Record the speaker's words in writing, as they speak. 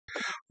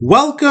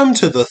Welcome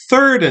to the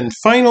third and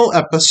final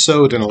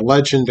episode in a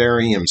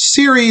Legendarium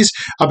series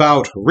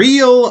about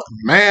real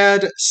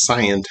mad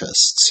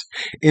scientists.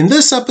 In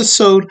this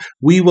episode,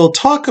 we will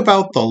talk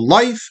about the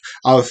life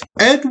of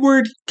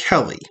Edward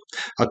Kelley,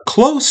 a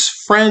close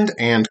friend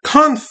and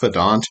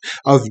confidant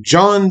of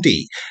John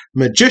Dee,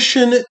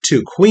 magician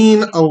to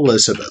Queen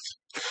Elizabeth.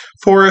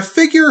 For a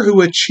figure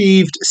who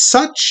achieved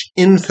such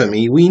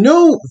infamy, we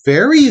know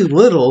very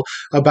little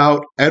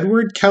about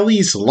Edward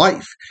Kelley's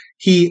life.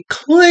 He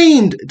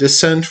claimed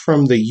descent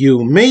from the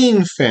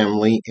Main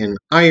family in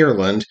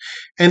Ireland,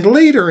 and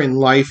later in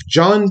life,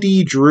 John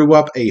Dee drew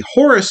up a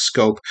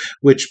horoscope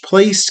which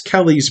placed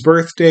Kelley's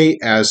birthday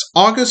as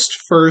August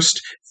 1st,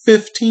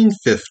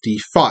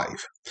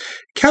 1555.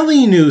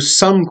 Kelley knew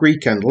some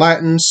Greek and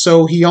Latin,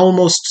 so he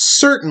almost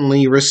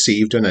certainly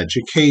received an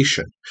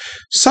education.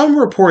 Some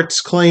reports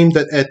claim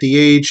that at the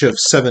age of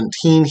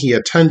 17 he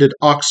attended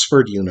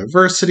Oxford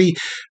University,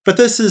 but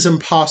this is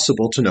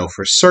impossible to know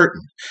for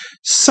certain.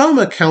 Some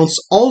accounts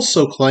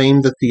also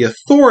claim that the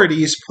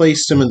authorities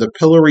placed him in the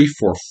pillory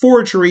for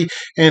forgery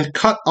and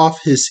cut off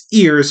his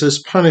ears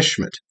as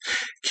punishment.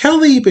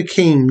 Kelley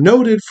became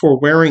noted for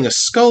wearing a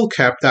skull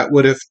cap that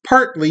would have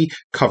partly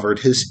covered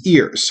his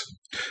ears.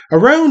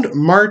 Around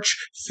March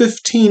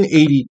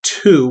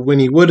 1582, when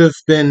he would have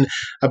been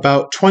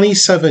about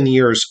 27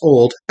 years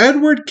old,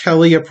 Edward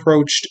Kelley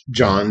approached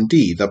John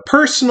Dee, the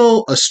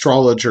personal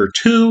astrologer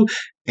to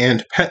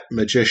and pet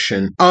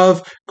magician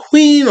of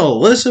Queen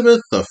Elizabeth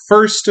I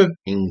of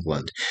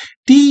England.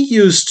 Dee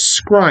used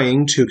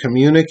scrying to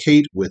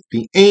communicate with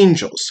the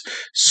angels.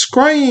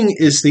 Scrying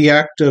is the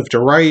act of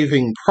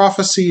deriving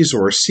prophecies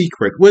or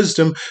secret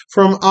wisdom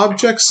from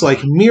objects like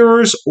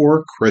mirrors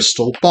or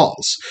crystal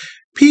balls.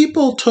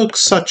 People took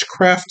such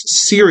craft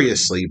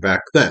seriously back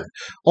then.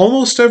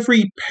 Almost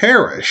every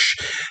parish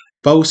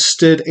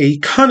boasted a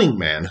cunning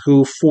man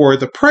who, for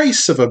the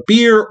price of a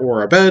beer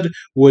or a bed,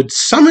 would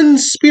summon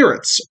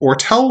spirits or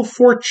tell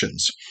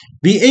fortunes.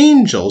 The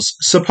angels,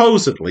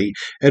 supposedly,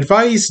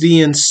 advised Dee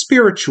in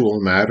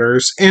spiritual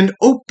matters and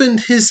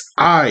opened his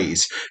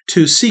eyes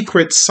to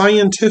secret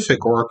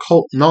scientific or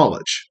occult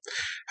knowledge.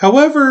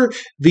 However,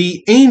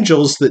 the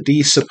angels that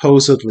Dee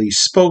supposedly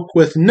spoke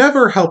with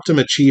never helped him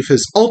achieve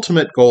his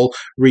ultimate goal,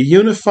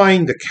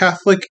 reunifying the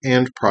Catholic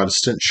and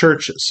Protestant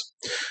churches.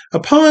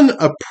 Upon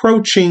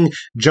approaching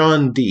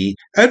John Dee,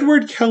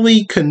 Edward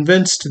Kelley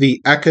convinced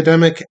the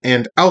academic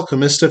and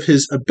alchemist of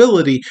his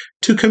ability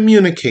to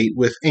communicate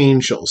with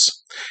angels.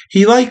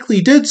 He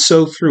likely did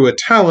so through a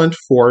talent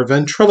for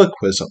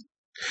ventriloquism.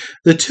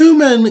 The two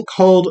men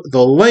called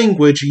the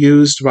language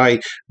used by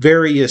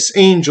various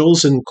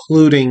angels,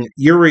 including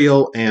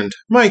Uriel and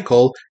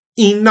Michael,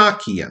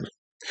 Enochian.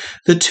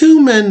 The two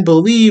men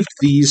believed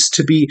these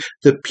to be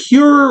the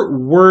pure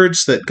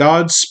words that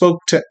God spoke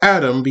to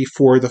Adam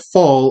before the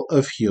fall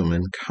of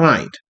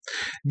humankind.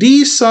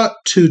 Dee sought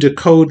to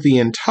decode the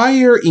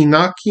entire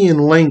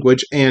Enochian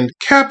language and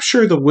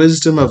capture the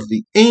wisdom of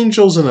the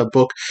angels in a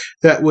book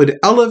that would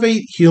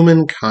elevate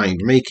humankind,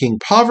 making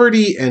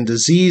poverty and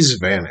disease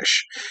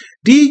vanish.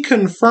 Dee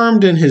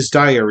confirmed in his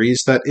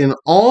diaries that in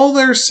all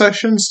their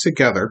sessions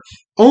together,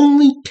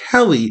 only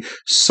Kelley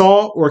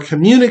saw or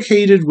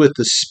communicated with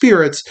the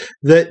spirits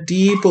that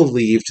Dee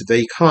believed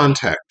they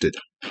contacted.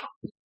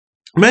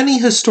 Many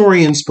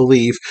historians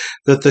believe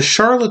that the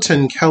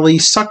charlatan Kelley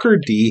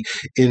suckered Dee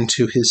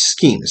into his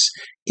schemes.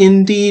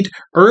 Indeed,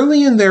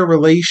 early in their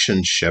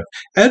relationship,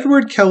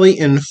 Edward Kelley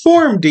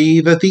informed Dee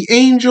that the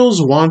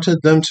angels wanted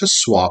them to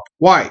swap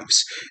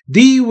wives.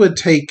 Dee would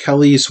take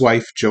Kelley's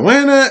wife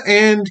Joanna,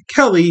 and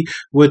Kelley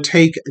would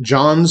take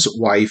John's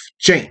wife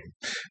Jane.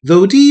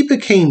 Though Dee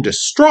became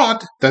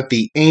distraught that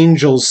the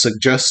angels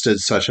suggested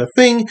such a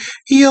thing,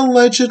 he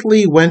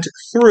allegedly went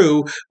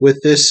through with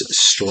this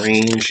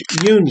strange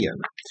union.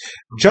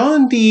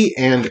 John Dee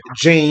and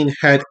Jane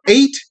had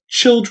 8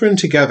 children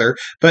together,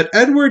 but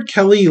Edward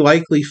Kelley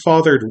likely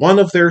fathered one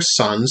of their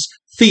sons,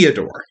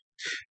 Theodore.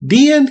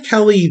 Dee and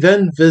Kelley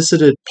then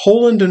visited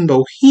Poland and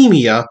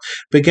Bohemia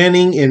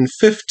beginning in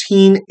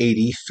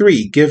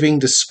 1583, giving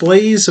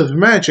displays of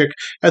magic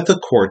at the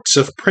courts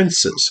of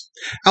princes.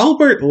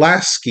 Albert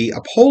Lasky,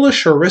 a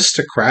Polish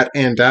aristocrat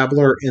and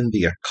dabbler in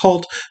the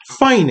occult,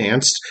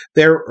 financed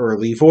their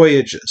early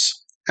voyages.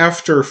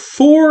 After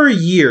 4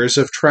 years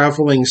of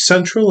traveling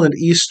Central and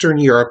Eastern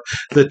Europe,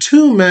 the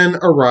two men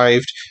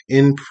arrived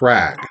in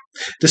Prague.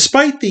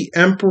 Despite the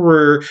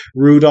Emperor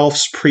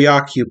Rudolph's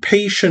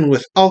preoccupation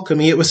with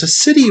alchemy, it was a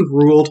city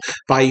ruled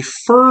by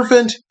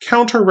fervent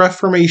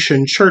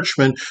Counter-Reformation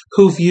churchmen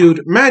who viewed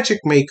magic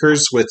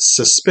makers with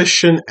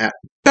suspicion at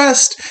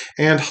best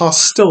and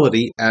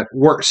hostility at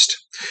worst.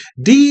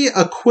 Dee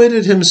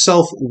acquitted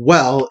himself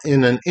well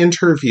in an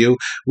interview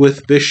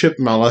with Bishop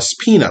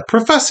Malaspina,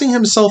 professing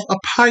himself a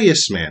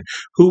pious man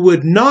who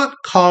would not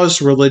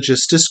cause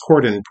religious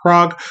discord in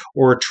Prague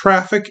or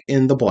traffic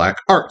in the black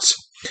arts.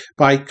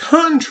 By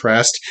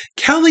contrast,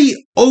 Kelley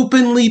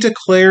openly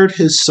declared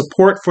his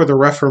support for the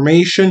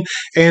Reformation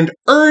and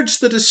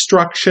urged the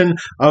destruction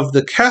of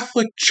the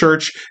Catholic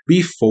Church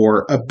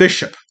before a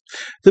bishop.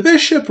 The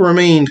bishop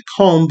remained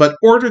calm but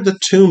ordered the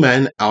two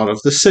men out of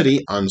the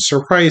city,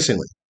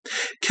 unsurprisingly.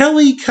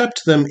 Kelley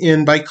kept them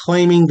in by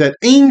claiming that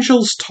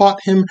angels taught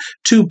him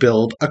to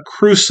build a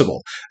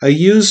crucible. A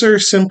user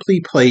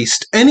simply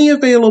placed any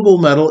available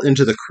metal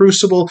into the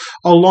crucible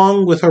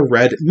along with a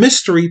red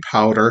mystery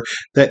powder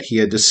that he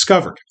had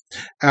discovered.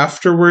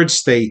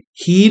 Afterwards, they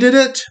heated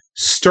it,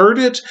 stirred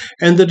it,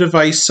 and the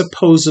device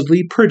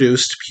supposedly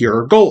produced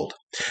pure gold.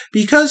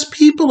 Because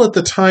people at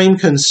the time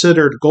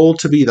considered gold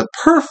to be the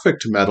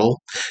perfect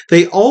metal,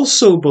 they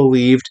also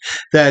believed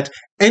that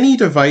any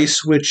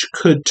device which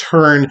could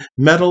turn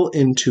metal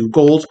into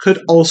gold could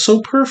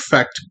also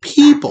perfect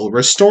people,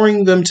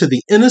 restoring them to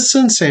the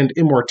innocence and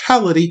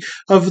immortality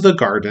of the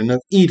Garden of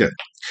Eden.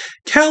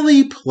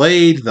 Kelley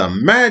played the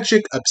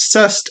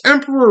magic-obsessed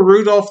Emperor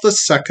Rudolph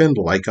II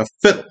like a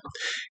fiddle.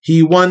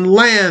 He won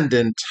land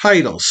and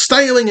title,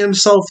 styling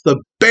himself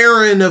the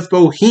Baron of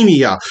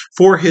Bohemia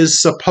for his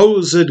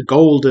supposed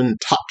golden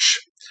touch.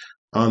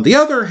 On the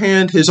other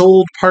hand, his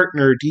old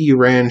partner Dee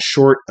ran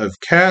short of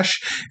cash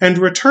and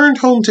returned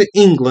home to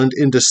England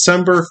in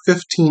December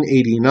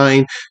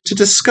 1589 to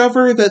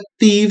discover that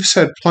thieves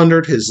had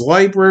plundered his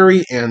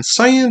library and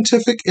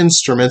scientific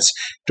instruments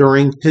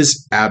during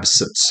his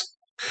absence.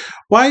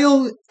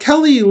 While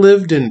Kelley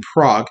lived in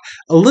Prague,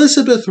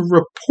 Elizabeth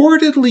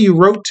reportedly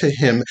wrote to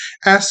him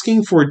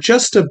asking for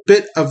just a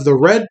bit of the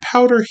red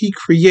powder he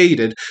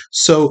created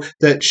so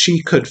that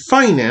she could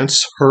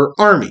finance her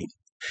army.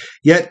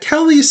 Yet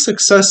Kelley's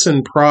success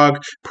in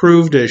Prague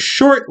proved as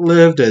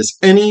short-lived as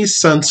any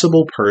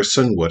sensible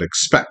person would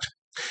expect.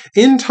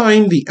 In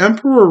time, the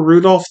Emperor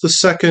Rudolph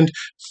II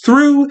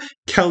threw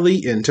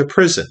Kelley into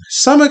prison.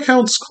 Some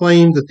accounts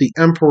claim that the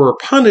emperor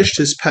punished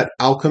his pet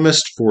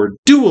alchemist for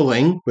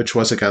dueling, which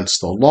was against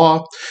the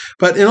law,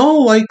 but in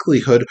all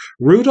likelihood,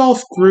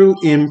 Rudolph grew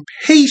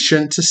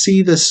impatient to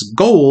see this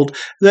gold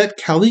that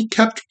Kelley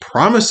kept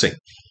promising.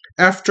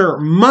 After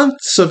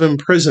months of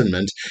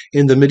imprisonment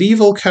in the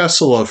medieval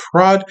castle of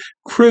Hrad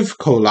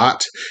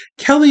Krivkolat,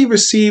 Kelley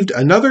received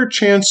another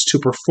chance to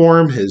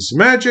perform his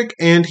magic,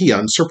 and he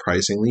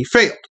unsurprisingly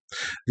failed.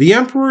 The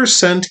emperor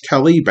sent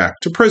Kelley back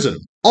to prison,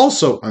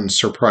 also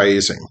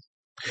unsurprising.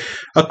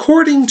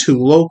 According to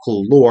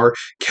local lore,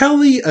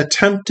 Kelley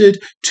attempted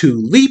to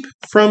leap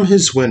from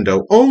his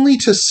window only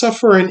to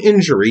suffer an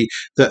injury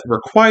that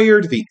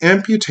required the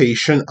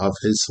amputation of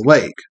his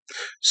leg.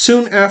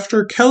 Soon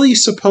after, Kelley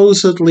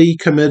supposedly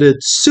committed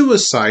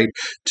suicide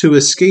to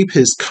escape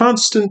his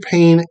constant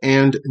pain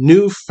and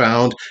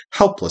newfound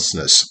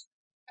helplessness.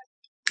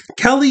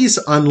 Kelley's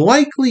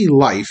unlikely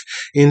life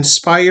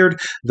inspired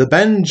the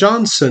Ben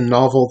Jonson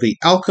novel The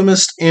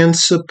Alchemist, and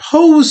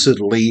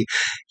supposedly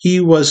he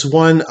was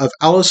one of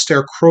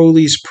Aleister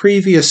Crowley's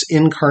previous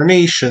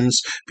incarnations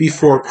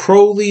before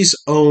Crowley's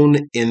own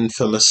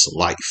infamous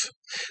life.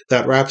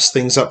 That wraps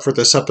things up for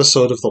this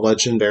episode of The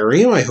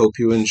Legendarium. I hope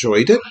you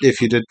enjoyed it.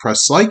 If you did,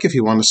 press like. If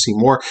you want to see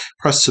more,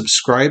 press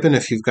subscribe. And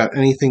if you've got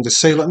anything to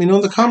say, let me know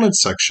in the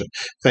comments section.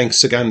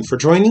 Thanks again for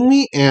joining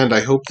me, and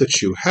I hope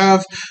that you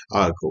have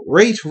a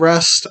great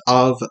rest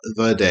of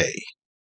the day.